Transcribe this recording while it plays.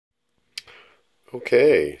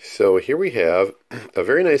Okay, so here we have a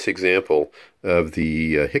very nice example of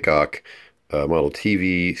the Hickok model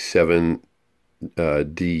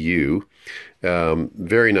TV-7DU.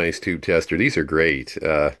 Very nice tube tester. These are great.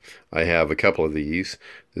 I have a couple of these.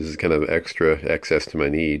 This is kind of extra excess to my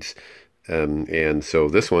needs. And so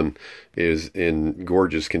this one is in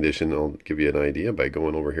gorgeous condition. I'll give you an idea by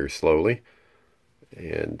going over here slowly.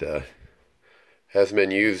 And hasn't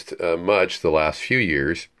been used much the last few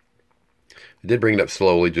years. I did bring it up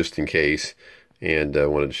slowly just in case, and I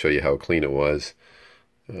wanted to show you how clean it was.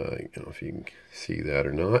 I don't know if you can see that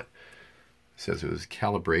or not. It says it was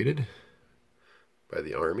calibrated by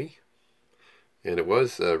the Army, and it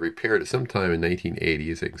was repaired at some time in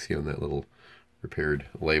 1980, as I can see on that little repaired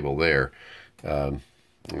label there. And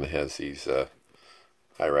it has these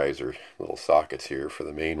high riser little sockets here for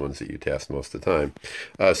the main ones that you test most of the time.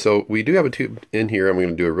 So we do have a tube in here. I'm going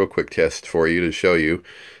to do a real quick test for you to show you.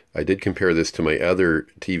 I did compare this to my other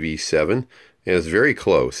TV7, and it's very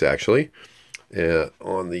close actually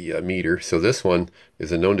on the meter. So this one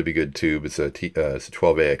is a known to be good tube. It's a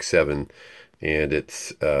 12AX7, and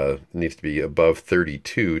it needs to be above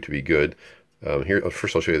 32 to be good. Here,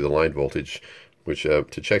 first I'll show you the line voltage, which to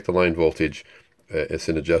check the line voltage, it's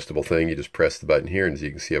an adjustable thing. You just press the button here, and as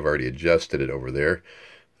you can see, I've already adjusted it over there.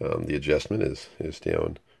 The adjustment is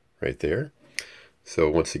down right there.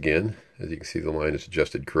 So once again, as you can see, the line is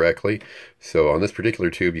adjusted correctly. So on this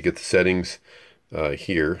particular tube, you get the settings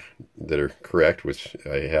here that are correct, which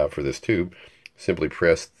I have for this tube. Simply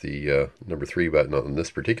press the number 3 button on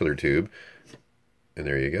this particular tube, and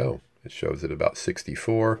there you go. It shows it about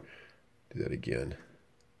 64. Do that again.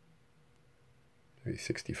 Maybe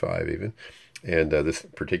 65 even. And this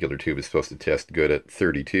particular tube is supposed to test good at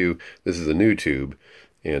 32. This is a new tube,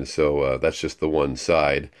 and so that's just the one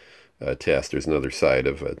side. Test. There's another side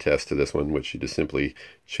of a test to this one, which you just simply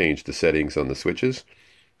change the settings on the switches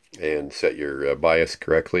and set your bias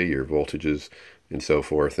correctly, your voltages, and so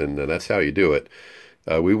forth, and that's how you do it.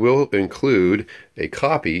 We will include a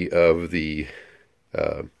copy of the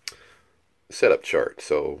setup chart,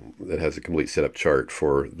 so that has a complete setup chart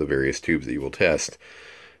for the various tubes that you will test.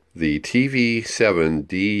 The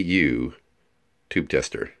TV-7DU tube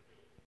tester.